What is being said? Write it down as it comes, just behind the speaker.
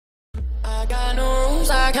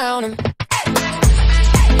I count 'em.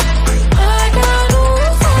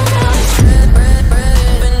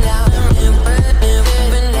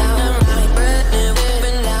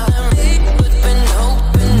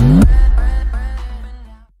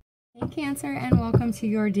 Hey Cancer, and welcome to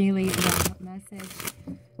your daily wrap-up message.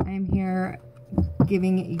 I am here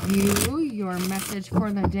giving you your message for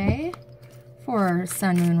the day for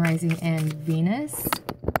Sun, Moon, Rising, and Venus.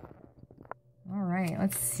 All right,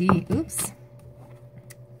 let's see. Oops.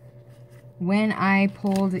 When I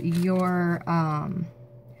pulled your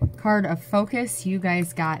card of focus, you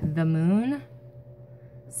guys got the Moon.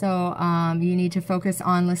 So you need to focus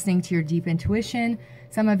on listening to your deep intuition.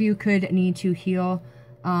 Some of you could need to heal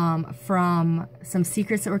from some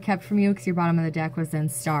secrets that were kept from you because your bottom of the deck was in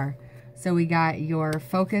Star. So we got your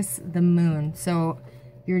focus, the Moon. So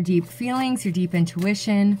your deep feelings, your deep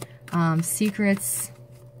intuition, secrets,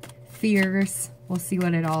 fears. We'll see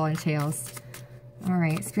what it all entails. All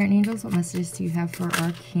right, Spirit Angels, what messages do you have for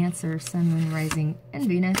our Cancer, Sun, Moon, Rising, and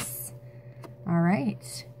Venus? All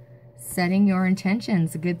right, setting your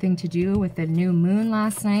intentions. A good thing to do with the new moon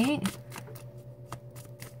last night.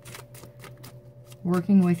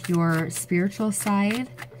 Working with your spiritual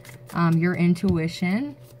side, your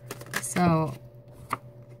intuition. So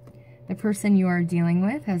the person you are dealing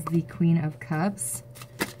with has the Queen of Cups.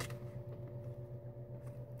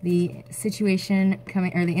 The situation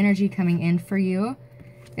coming, or the energy coming in for you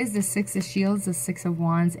is the Six of Shields, the Six of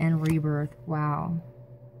Wands, and Rebirth. Wow.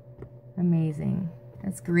 Amazing.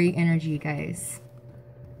 That's great energy, guys.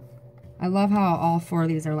 I love how all four of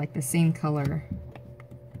these are like the same color.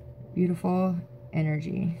 Beautiful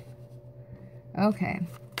energy. Okay.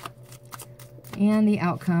 And the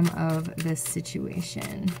outcome of this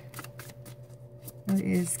situation. What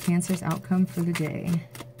is Cancer's outcome for the day?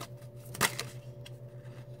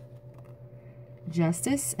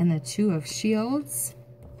 Justice and the Two of Shields.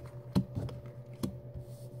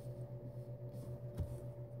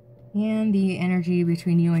 And the energy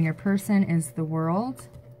between you and your person is the World.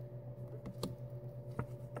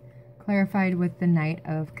 Clarified with the Knight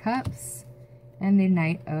of Cups and the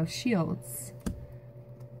Knight of Shields.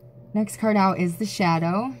 Next card out is the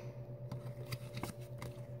Shadow,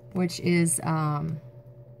 which is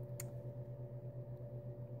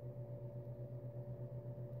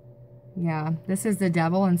yeah, this is the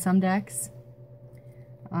Devil in some decks.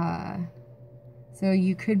 So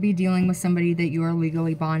you could be dealing with somebody that you are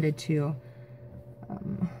legally bonded to.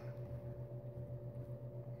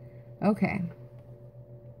 Okay.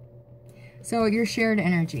 So your shared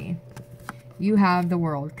energy. You have the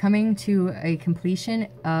World coming to a completion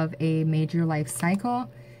of a major life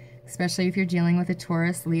cycle, especially if you're dealing with a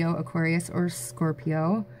Taurus, Leo, Aquarius, or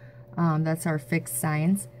Scorpio. That's our fixed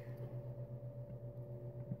signs.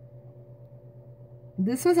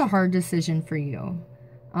 This was a hard decision for you.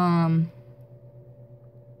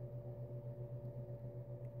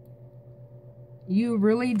 You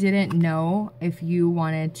really didn't know if you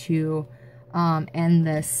wanted to end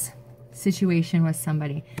this situation with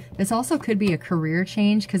somebody. This also could be a career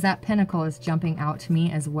change because that Pentacle is jumping out to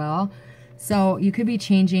me as well. So you could be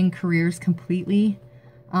changing careers completely,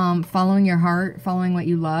 following your heart, following what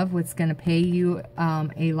you love, what's going to pay you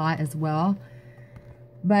a lot as well.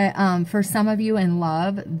 But for some of you in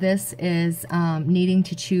love, this is needing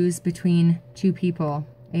to choose between two people,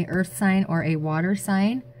 a earth sign or a water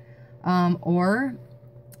sign. Or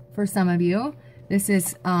for some of you, this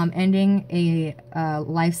is ending a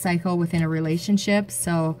life cycle within a relationship.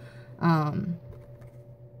 So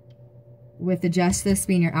with the Justice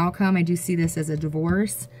being your outcome, I do see this as a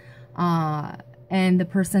divorce. And the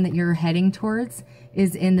person that you're heading towards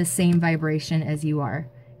is in the same vibration as you are.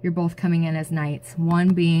 You're both coming in as Knights.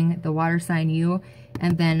 One being the water sign, you,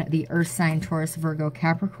 and then the earth sign, Taurus, Virgo,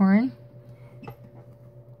 Capricorn.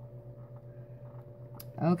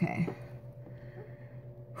 Okay.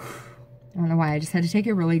 I don't know why. I just had to take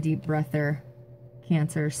a really deep breath there,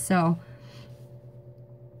 Cancer. So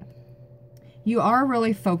you are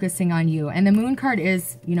really focusing on you. And the Moon card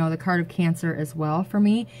is, you know, the card of Cancer as well for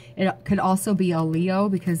me. It could also be a Leo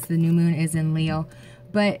because the new moon is in Leo.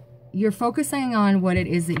 But you're focusing on what it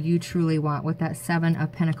is that you truly want with that Seven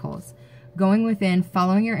of Pentacles. Going within,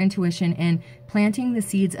 following your intuition, and planting the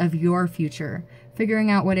seeds of your future. Figuring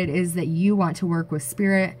out what it is that you want to work with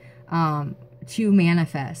Spirit to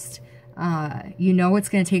manifest. You know it's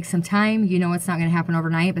going to take some time. You know it's not going to happen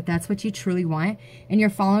overnight, but that's what you truly want. And you're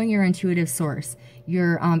following your intuitive source,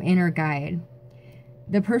 your inner guide.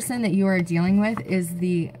 The person that you are dealing with is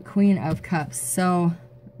the Queen of Cups. So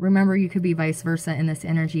remember, you could be vice versa in this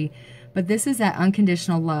energy. But this is that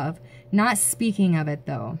unconditional love. Not speaking of it,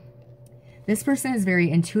 though. This person is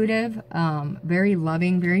very intuitive, very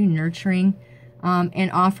loving, very nurturing,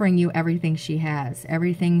 and offering you everything she has.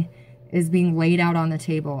 Everything is being laid out on the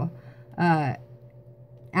table.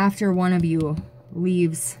 After one of you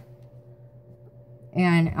leaves,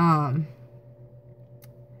 and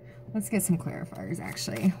let's get some clarifiers,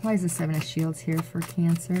 actually. Why is the Seven of Shields here for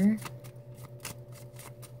Cancer?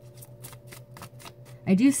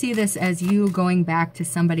 I do see this as you going back to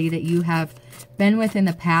somebody that you have been with in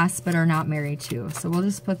the past but are not married to. So we'll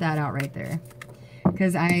just put that out right there,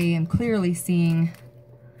 because I am clearly seeing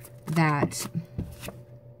that,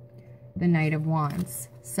 the Knight of Wands.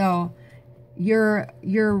 So you're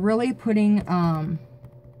really putting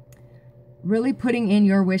in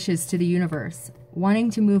your wishes to the universe, wanting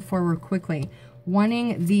to move forward quickly,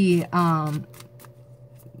 wanting the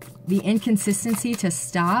inconsistency to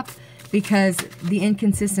stop, because the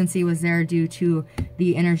inconsistency was there due to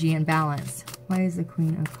the energy imbalance. Why is the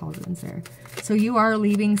Queen of Cauldrons there? So you are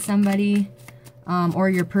leaving somebody, or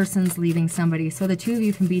your person's leaving somebody, so the two of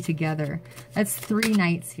you can be together. That's 3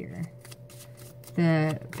 knights here.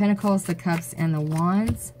 The Pentacles, the Cups, and the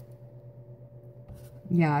Wands.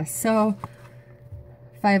 Yeah, so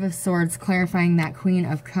 5 of Swords, clarifying that Queen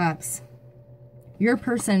of Cups. Your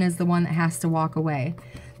person is the one that has to walk away.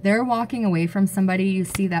 They're walking away from somebody. You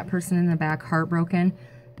see that person in the back, heartbroken.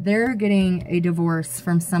 They're getting a divorce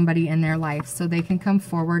from somebody in their life so they can come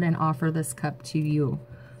forward and offer this cup to you,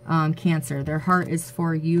 Cancer. Their heart is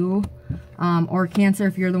for you. Or Cancer,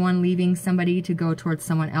 if you're the one leaving somebody to go towards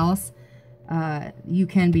someone else, you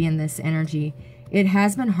can be in this energy. It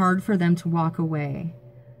has been hard for them to walk away,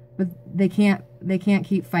 but they can't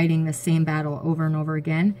keep fighting the same battle over and over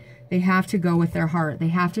again. They have to go with their heart. They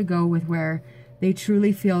have to go with where they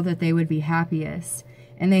truly feel that they would be happiest.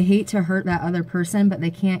 And they hate to hurt that other person, but they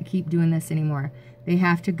can't keep doing this anymore. They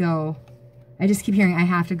have to go. I just keep hearing, I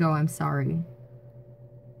have to go, I'm sorry.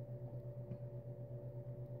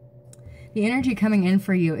 The energy coming in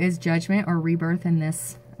for you is Judgment or Rebirth in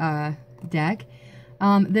this deck.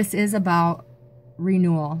 This is about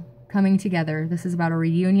renewal, coming together. This is about a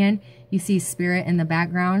reunion. You see Spirit in the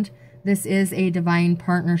background. This is a divine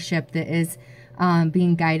partnership that is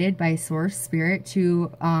being guided by Source Spirit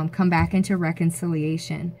to come back into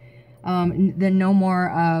reconciliation. No more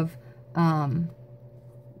of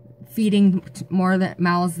feeding more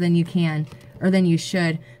mouths than you can or than you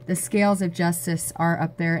should. The scales of justice are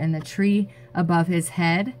up there in the tree above his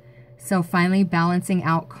head. So finally balancing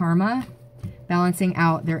out karma, balancing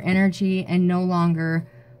out their energy, and no longer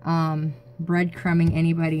breadcrumbing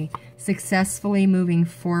anybody. Successfully moving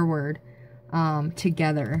forward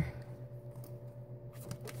together.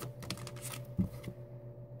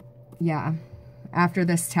 Yeah, after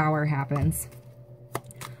this Tower happens.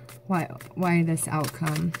 Why this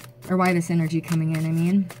outcome? Or why this energy coming in, I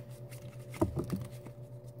mean.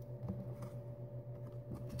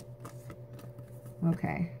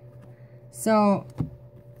 Okay. So,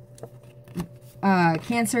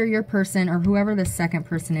 Cancer, your person, or whoever the second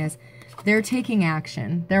person is, they're taking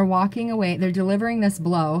action. They're walking away. They're delivering this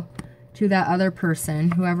blow to that other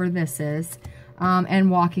person, whoever this is, and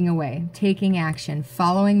walking away, taking action,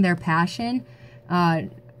 following their passion,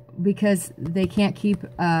 because they can't keep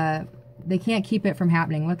it from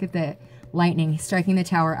happening. Look at the lightning striking the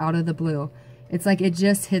tower out of the blue. It's like it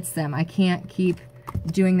just hits them. I can't keep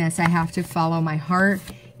doing this. I have to follow my heart,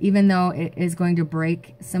 even though it is going to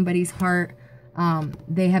break somebody's heart.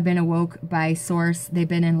 They have been awoke by Source. They've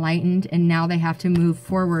been enlightened, and now they have to move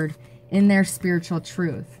forward in their spiritual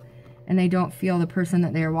truth. And they don't feel the person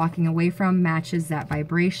that they are walking away from matches that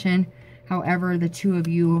vibration. However, the two of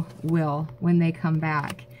you will when they come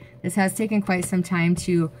back. This has taken quite some time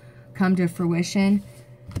to come to fruition.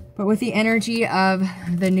 But with the energy of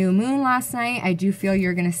the new moon last night, I do feel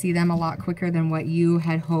you're going to see them a lot quicker than what you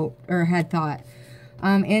had hoped or had thought.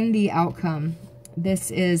 In the outcome,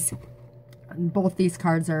 this is, both these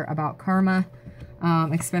cards are about karma,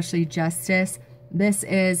 especially justice. This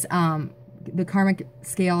is, the karmic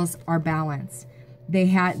scales are balanced.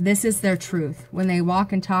 This is their truth. When they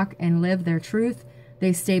walk and talk and live their truth,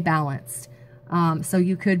 they stay balanced. So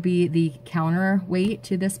you could be the counterweight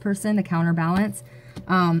to this person, the counterbalance.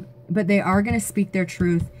 But they are going to speak their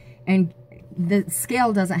truth, and the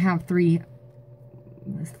scale doesn't have three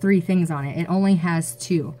things on it. It only has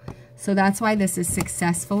 2. So that's why this is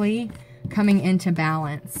successfully coming into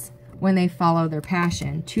balance when they follow their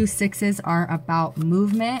passion. 2 6s are about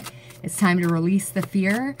movement. It's time to release the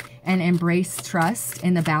fear and embrace trust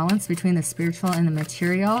in the balance between the spiritual and the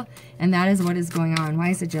material. And that is what is going on. Why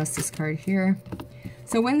is the Justice card here?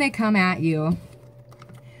 So when they come at you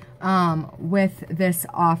with this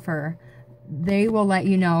offer, they will let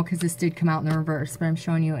you know, because this did come out in the reverse, but I'm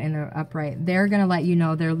showing you in the upright. They're going to let you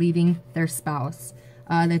know they're leaving their spouse.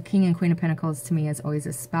 The King and Queen of Pentacles to me is always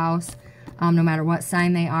a spouse, no matter what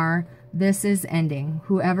sign they are. This is ending.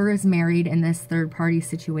 Whoever is married in this third-party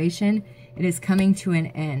situation, it is coming to an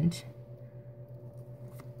end.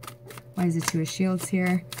 Why is the Two of Shields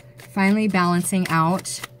here? Finally balancing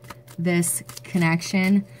out this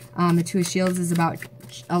connection. The Two of Shields is about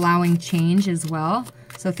allowing change as well.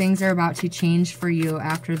 So things are about to change for you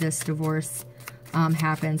after this divorce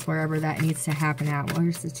happens, wherever that needs to happen at.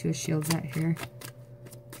 Where's the Two of Shields at here?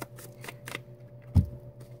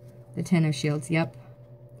 The Ten of Shields, yep.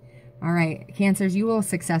 All right, Cancers, you will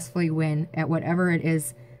successfully win at whatever it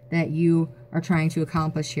is that you are trying to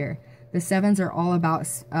accomplish here. The Sevens are all about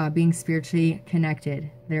being spiritually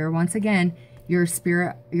connected. There, once again, your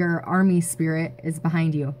spirit, your army spirit is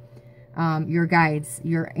behind you. Your guides,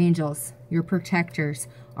 your angels, your protectors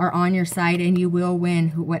are on your side, and you will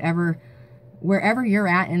win wherever you're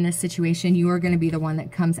at in this situation. You are going to be the one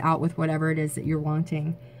that comes out with whatever it is that you're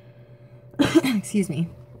wanting. Excuse me.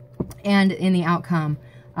 And in the outcome,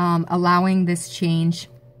 allowing this change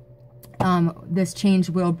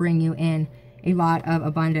will bring you in a lot of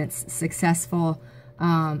abundance, successful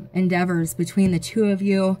endeavors between the two of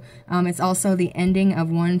you. It's also the ending of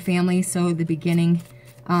one family, so the beginning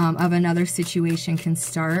of another situation can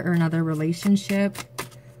start, or another relationship.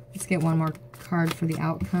 Let's get one more card for the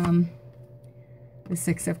outcome. The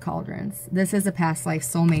Six of Cauldrons. This is a past life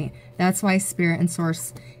soulmate. That's why Spirit and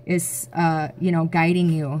Source is, you know, guiding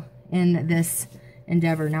you in this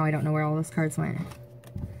endeavor. Now I don't know where all those cards went.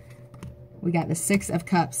 We got the Six of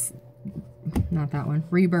Cups. Not that one.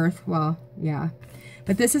 Rebirth. Well, yeah.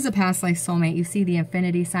 But this is a past life soulmate. You see the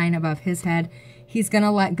infinity sign above his head. He's going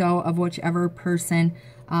to let go of whichever person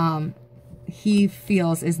he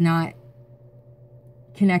feels is not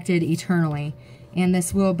connected eternally. And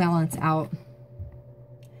this will balance out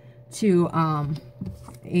to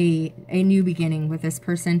a new beginning with this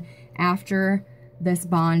person after this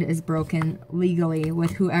bond is broken legally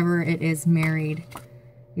with whoever it is married.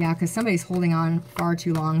 Yeah, because somebody's holding on far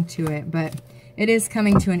too long to it. But it is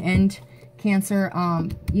coming to an end, Cancer.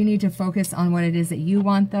 You need to focus on what it is that you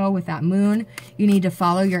want, though, with that moon. You need to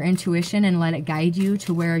follow your intuition and let it guide you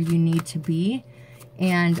to where you need to be.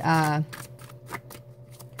 And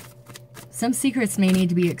some secrets may need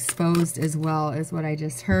to be exposed as well, is what I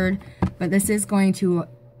just heard. But this is going to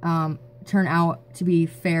turn out to be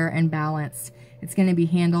fair and balanced. It's going to be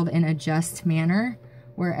handled in a just manner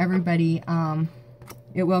where everybody,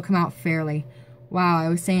 it will come out fairly. Wow, I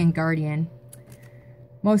was saying guardian.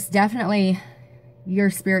 Most definitely, your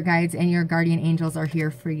spirit guides and your guardian angels are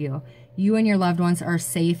here for you. You and your loved ones are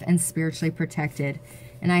safe and spiritually protected.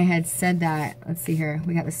 And I had said that, let's see here.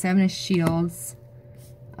 We got the Seven of Shields,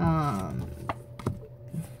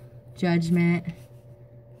 Judgment,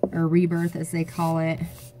 or Rebirth as they call it.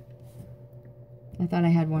 I thought I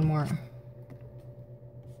had one more.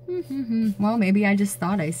 Well, maybe I just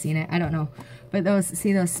thought I seen it. I don't know. But those,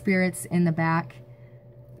 see those spirits in the back?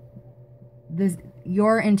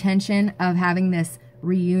 Your intention of having this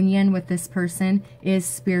reunion with this person is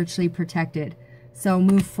spiritually protected. So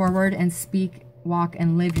move forward and speak, walk,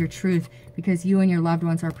 and live your truth, because you and your loved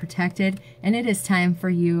ones are protected. And it is time for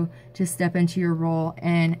you to step into your role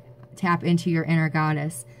and tap into your inner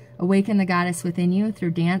goddess. Awaken the goddess within you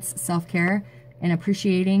through dance, self-care, and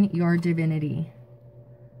appreciating your divinity.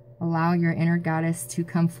 Allow your inner goddess to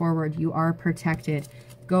come forward. You are protected.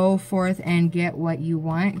 Go forth and get what you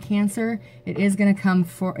want, Cancer. It is going to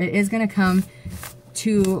come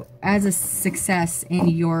to as a success in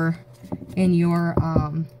your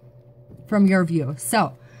from your view.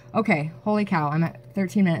 So, okay, holy cow, I'm at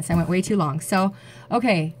 13 minutes. I went way too long. So,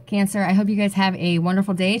 okay, Cancer, I hope you guys have a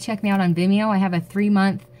wonderful day. Check me out on Vimeo. I have a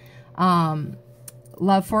 3-month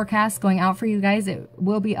love forecast going out for you guys. It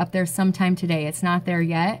will be up there sometime today. It's not there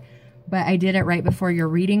yet, but I did it right before your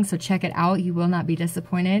reading, so check it out. You will not be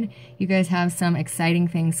disappointed. You guys have some exciting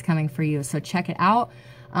things coming for you, so check it out.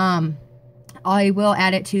 I will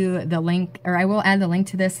add it to the link, or I will add the link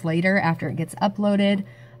to this later after it gets uploaded,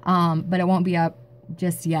 but it won't be up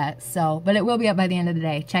just yet. So, but it will be up by the end of the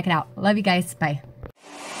day. Check it out. Love you guys. Bye.